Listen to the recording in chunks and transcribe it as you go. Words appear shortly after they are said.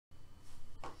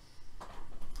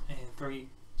3,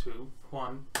 2,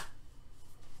 1.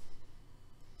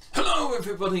 Hello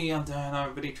everybody, I'm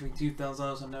Danrvdtree2000,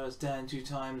 also known as Dan 2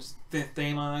 times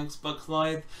 15 on Xbox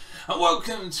Live, and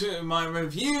welcome to my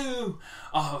review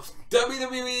of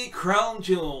WWE Crown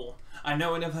Jewel. I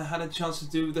know I never had a chance to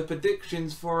do the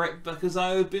predictions for it because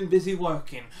I have been busy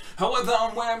working. However,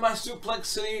 I'm wearing my Suplex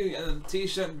City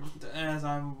t-shirt as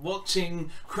I'm watching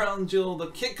Crown Jewel, the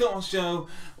kickoff show,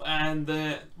 and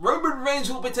Roman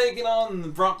Reigns will be taking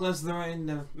on Brock Lesnar in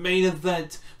the main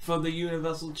event for the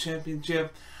Universal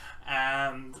Championship.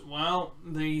 And, well,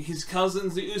 his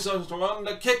cousins, the Usos, are on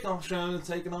the kickoff show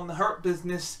taking on the Hurt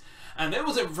Business. And it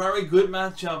was a very good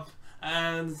matchup.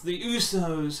 And the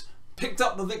Usos picked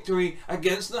up the victory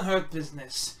against the Hurt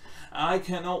Business. I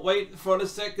cannot wait for the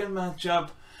second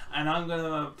matchup. And I'm going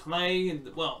to play,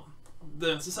 well,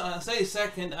 I say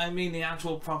second, I mean the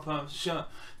actual proper show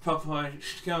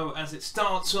as it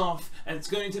starts off. And it's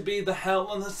going to be the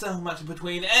Hell in a Cell match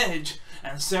between Edge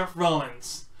and Seth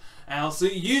Rollins. I'll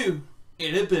see you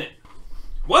in a bit.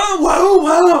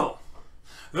 Well!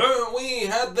 We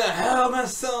had the Hell in a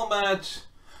Cell match.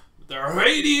 The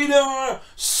Radiator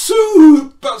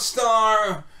Superstar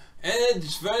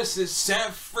Edge versus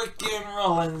Seth freaking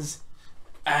Rollins.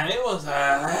 And it was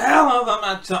a hell of a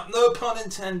matchup, no pun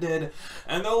intended.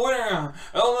 And the winner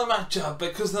of the matchup,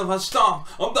 because of a stomp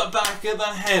on the back of the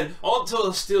head onto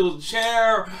a steel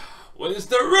chair, was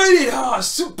the Radiator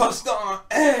Superstar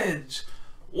Edge.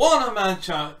 What a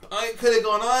matchup. I could have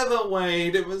gone either way.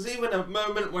 There was even a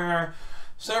moment where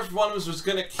Seth Rollins was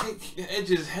going to kick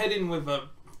Edge's head in with a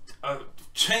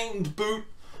chained boot,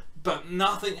 but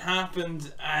nothing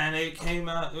happened, and it came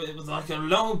out, it was like a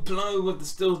low blow with the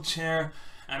steel chair.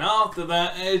 And after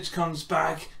that, Edge comes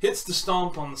back, hits the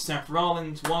stomp on Seth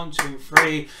Rollins. 1, 2,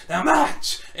 3. The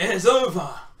match is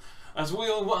over. As we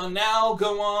will now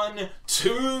go on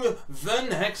to the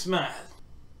next match.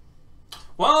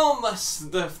 Well, that's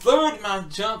the third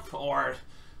matchup, or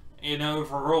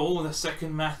overall, the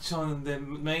second match on the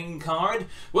main card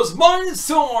was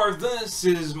Mansoor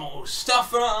versus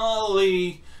Mustafa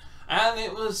Ali, and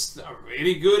it was a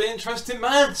really good, interesting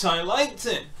match. I liked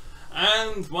it,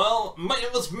 and well,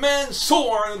 it was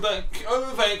Mansoor that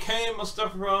overcame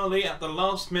Mustafa Ali at the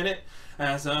last minute,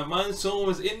 as Mansoor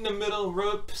was in the middle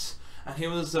ropes, and he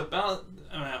was about.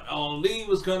 Ali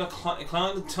was going to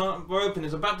climb the top rope and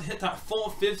is about to hit that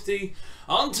 450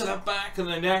 onto the back of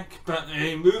the neck, but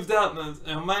he moved out.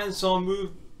 Mansoor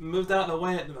moved out of the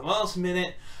way at the last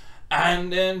minute,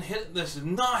 and then hit this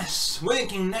nice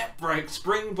swinging neck break,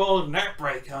 springboard neck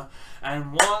breaker.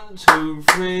 And 1, 2,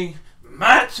 3,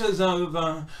 match is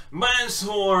over.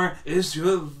 Mansoor is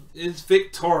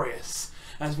victorious.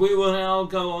 As we will now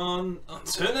go on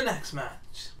to the next match.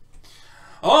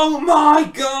 Oh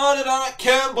my god, and I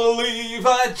can't believe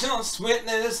I just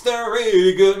witnessed a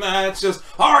really good match. Just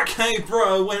RK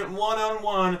Bro went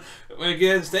one-on-one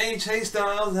against AJ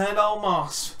Styles and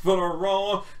Omos for the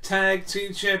Raw Tag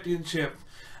Team Championship.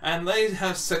 And they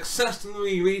have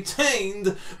successfully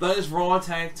retained those Raw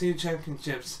Tag Team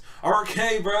Championships.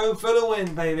 RK Bro for the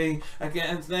win, baby,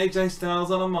 against AJ Styles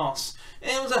and Omos.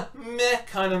 It was a meh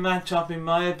kind of matchup in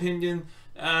my opinion,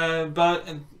 but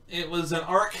it was an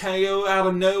RKO out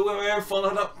of nowhere,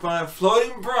 followed up by a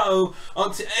floating bro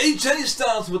onto AJ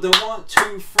Styles with the 1,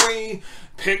 2, 3,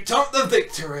 picked up the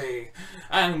victory.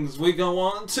 And we go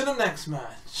on to the next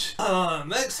match.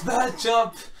 Next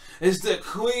matchup is the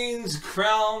Queen's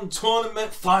Crown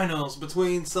Tournament Finals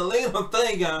between Zelina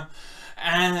Vega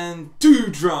and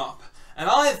Doudrop. And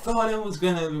I thought it was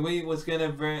gonna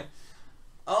bring.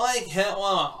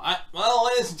 Well,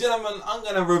 ladies and gentlemen, I'm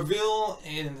going to reveal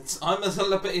I'm a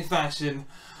celebrity fashion,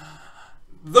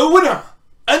 the winner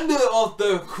of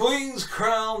the Queen's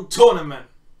Crown Tournament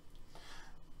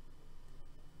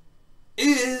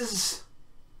is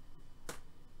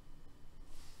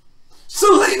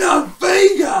Zelina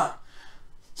Vega!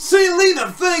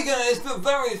 Zelina Vega is the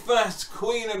very first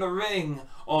Queen of the Ring,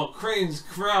 or Queen's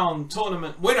Crown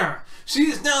Tournament winner. She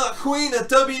is now the Queen of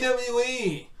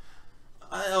WWE.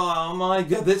 Oh my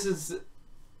god, this is...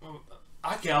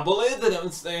 I can't believe that it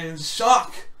was in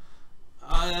shock.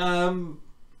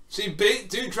 She beat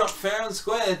Doudrop fair and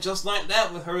square just like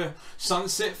that with her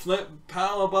sunset flip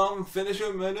powerbomb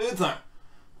finisher maneuver.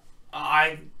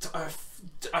 I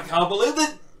can't believe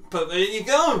it, but there you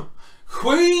go.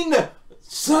 Queen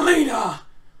Zelina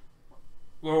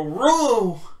will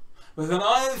rule with an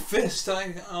iron fist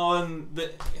in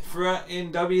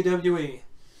WWE.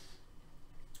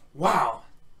 Wow.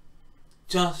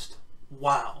 Just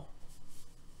wow.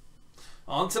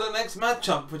 On to the next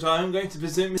matchup, which I am going to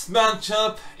presume. This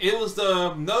matchup, it was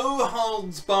the no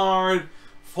holds barred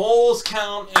Falls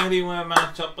Count Anywhere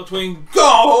matchup between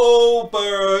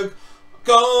Goldberg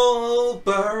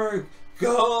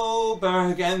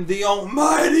and the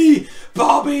almighty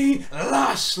Bobby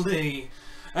Lashley.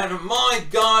 And my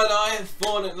God, I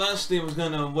thought that Lashley was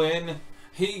going to win.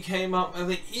 He came up with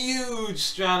a huge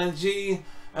strategy,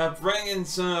 bringing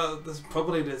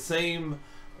probably the same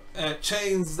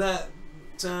chains that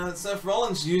Seth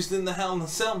Rollins used in the Hell in a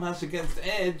Cell match against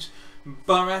Edge,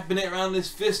 but wrapping it around his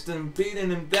fist and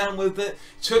beating him down with it.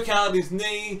 Took out his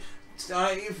knee.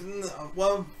 Even at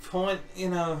one point, you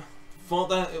know, thought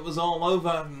that it was all over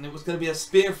and it was going to be a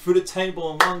spear through the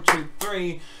table and 1, 2,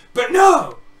 3. But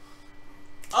no!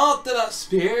 After that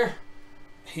spear,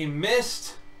 he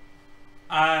missed.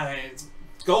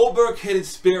 Goldberg hit his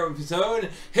spear of his own,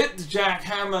 hit the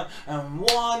jackhammer, and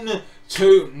 1,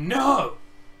 2, no!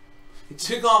 He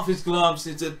took off his gloves.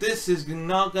 He said, "This is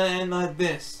not going to end like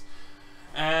this."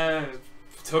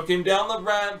 Took him down the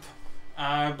ramp.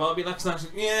 Bobby Lashley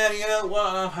said, "Yeah, you know what?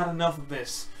 I've had enough of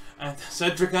this." And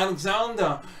Cedric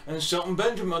Alexander and Shelton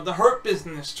Benjamin of the Hurt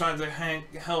Business tried to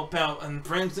help out and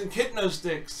bring some kidney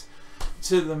sticks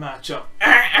to the matchup.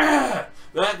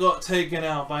 That got taken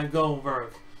out by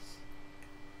Goldberg.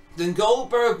 Then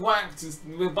Goldberg whacked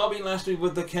Bobby Lashley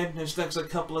with the kidney sticks a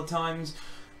couple of times.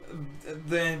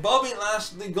 Then Bobby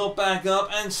Lashley got back up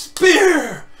and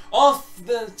spear off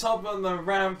the top of the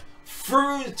ramp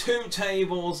through 2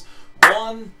 tables.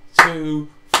 1, 2,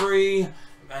 3,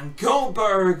 and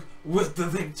Goldberg with the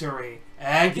victory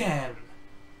again.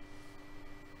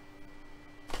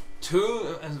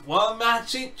 2 as 1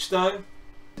 match each though.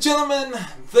 Gentlemen,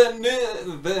 the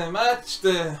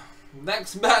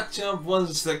next matchup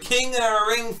was the King of the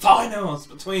Ring finals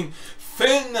between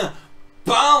Finn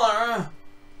Balor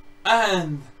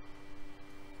and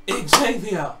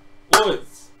Xavier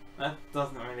Woods. That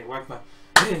doesn't really work, but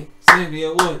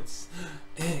Xavier Woods.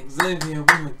 A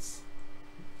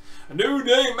New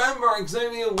Day member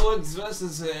Xavier Woods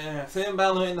versus Finn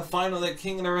Balor in the final of the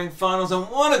King of the Ring finals, and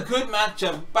what a good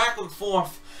matchup, back and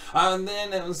forth. And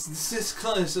then it was this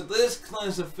close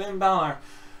of Finn Balor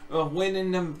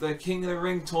winning the King of the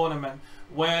Ring tournament.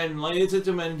 When, ladies and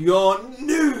gentlemen, your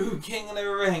new King of the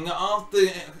Ring,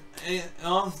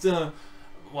 after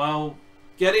well,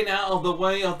 getting out of the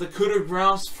way of the coup de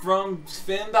grace from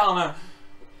Finn Balor,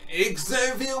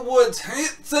 Xavier Woods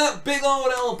hits that big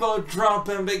old elbow drop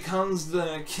and becomes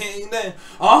the king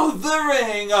of the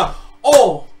ring.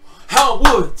 Oh, how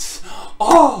Woods!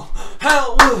 Oh,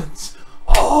 how Woods!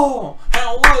 Oh,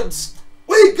 how Woods!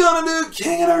 We got a new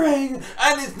King of the Ring,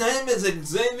 and his name is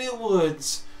Xavier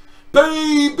Woods,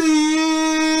 baby!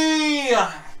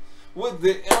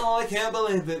 I can't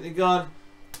believe it. You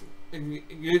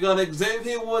got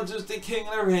Xavier Woods as the King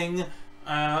of the Ring.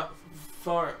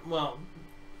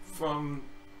 From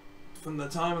the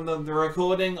time of the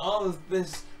recording of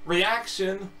this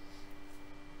reaction,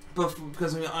 but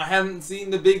because I haven't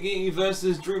seen the Big E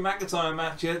versus Drew McIntyre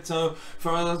match yet, so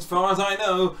as far as I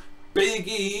know, Big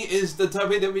E is the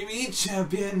WWE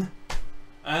champion,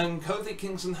 and Kofi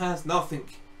Kingston has nothing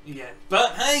yet.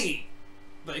 But hey,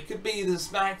 they could be the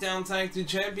SmackDown Tag Team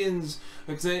Champions,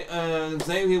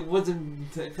 Xavier Woods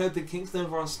and Kofi Kingston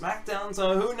for SmackDown,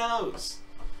 so who knows?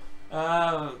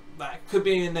 That could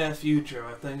be in their future.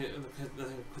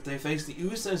 Could they face the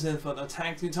Usos in for the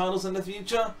tag team titles in the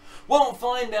future? We'll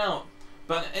find out.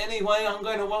 But anyway, I'm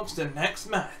going to watch the next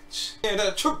match.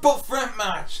 The triple threat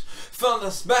match for the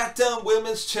SmackDown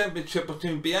Women's Championship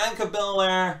between Bianca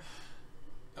Belair,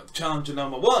 challenger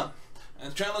number 1,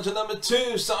 and challenger number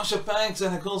 2, Sasha Banks,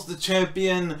 and of course the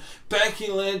champion Becky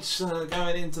Lynch,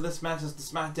 going into this match as the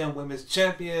SmackDown Women's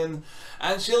Champion,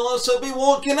 and she'll also be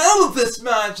walking out of this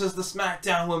match as the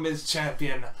SmackDown Women's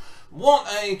Champion. What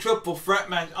a triple threat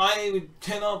match! I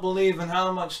cannot believe in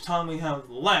how much time we have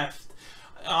left.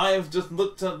 I've just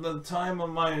looked at the time on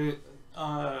my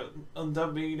on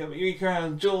WWE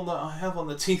Crown Jewel that I have on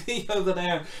the TV over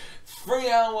there.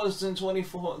 3 hours and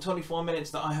 24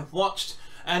 minutes that I have watched.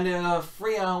 And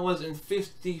 3 hours and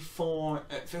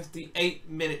 58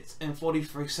 minutes and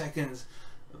 43 seconds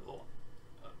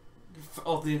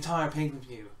of the entire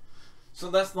pay-per-view. So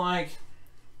that's like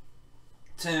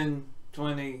 10,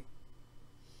 20,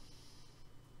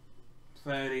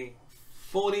 30,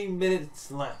 40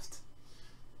 minutes left.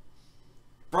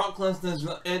 Brock Lesnar's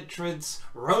entrance,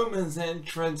 Roman's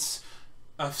entrance,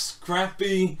 a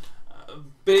scrappy,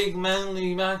 big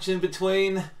manly match in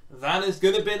between. That is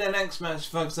going to be the next match,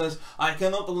 folks. I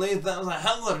cannot believe that was a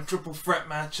hell of a triple threat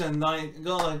match, and I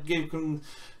gotta give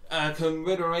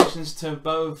congratulations to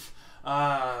both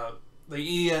the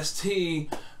EST,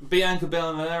 Bianca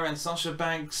Belair and Sasha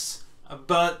Banks,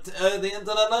 But at the end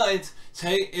of the night,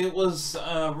 it was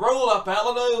a roll-up out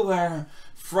of nowhere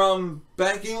from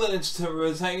Becky Lynch to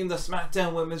retain the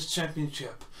SmackDown Women's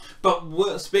Championship.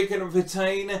 But speaking of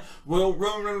retain, will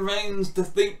Roman Reigns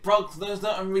defeat Brock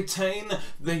Lesnar and retain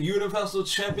the Universal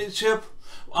Championship?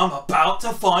 I'm about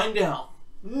to find out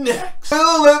next.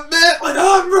 I'll admit when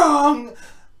I'm wrong.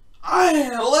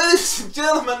 Ladies and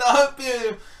gentlemen, I hope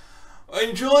you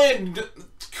enjoyed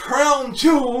Crown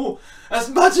Jewel as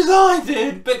much as I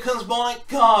did, because my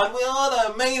God, we are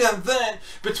the main event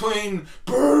between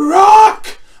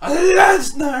Brock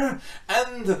Lesnar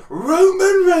and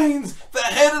Roman Reigns, the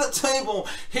head of the table.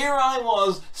 Here I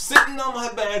was, sitting on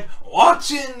my bed,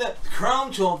 watching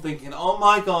Crown Jewel, thinking, oh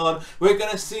my God, we're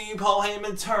gonna see Paul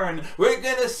Heyman turn, we're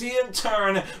gonna see him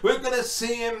turn, we're gonna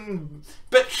see him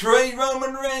betray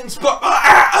Roman Reigns,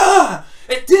 but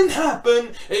it didn't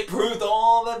happen. It proved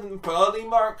all the bloody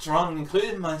marks wrong,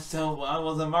 including myself. I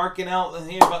wasn't marking out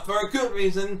here, but for a good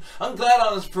reason. I'm glad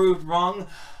I was proved wrong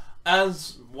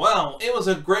as well. It was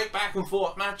a great back and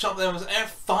forth matchup. There was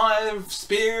F5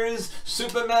 spears,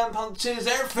 Superman punches,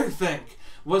 everything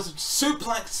was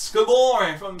suplex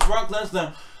galore from Brock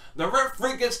Lesnar. The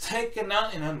referee gets taken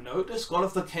out in a no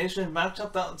disqualification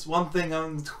matchup. That's one thing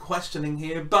I'm questioning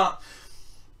here, but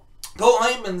Paul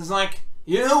Heyman's like,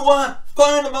 you know what?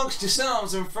 Fight amongst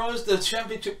yourselves, and throws the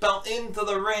championship belt into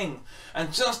the ring.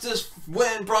 And just as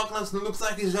when Brock Lesnar looks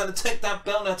like he's going to take that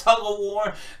belt in a tug of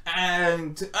war,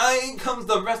 and in comes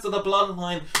the rest of the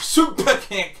bloodline. Super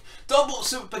kick, double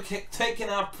super kick, taking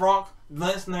out Brock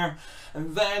Lesnar,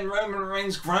 and then Roman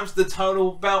Reigns grabs the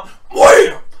title belt.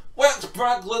 Wham! Whacks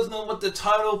Brock Lesnar with the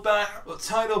title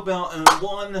belt, and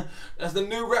won as the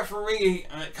new referee.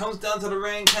 And it comes down to the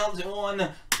ring, counts it 1,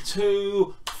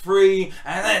 2, 3,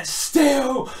 and then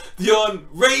still the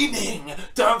reigning,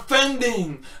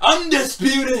 defending,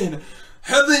 undisputed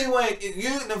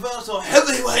Universal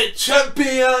Heavyweight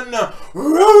Champion,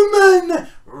 Roman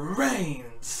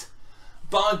Reigns.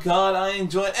 By God, I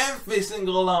enjoyed every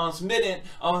single last minute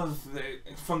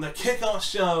from the kickoff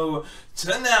show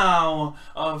to now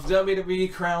of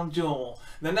WWE Crown Jewel.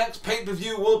 The next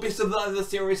pay-per-view will be Survivor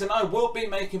Series, and I will be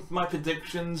making my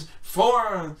predictions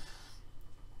for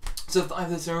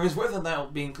Survivor Series, whether that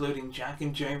will be including Jack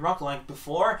and J-Rock like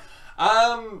before,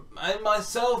 and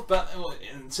myself. But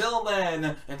until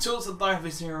then, until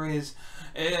Survivor Series,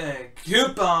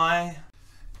 goodbye.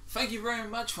 Thank you very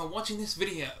much for watching this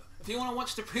video. If you want to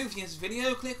watch the previous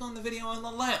video, click on the video on the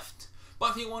left.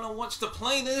 But if you want to watch the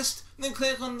playlist, then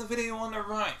click on the video on the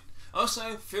right.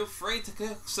 Also, feel free to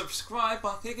click subscribe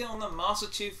by clicking on the Master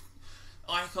Chief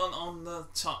icon on the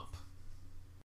top.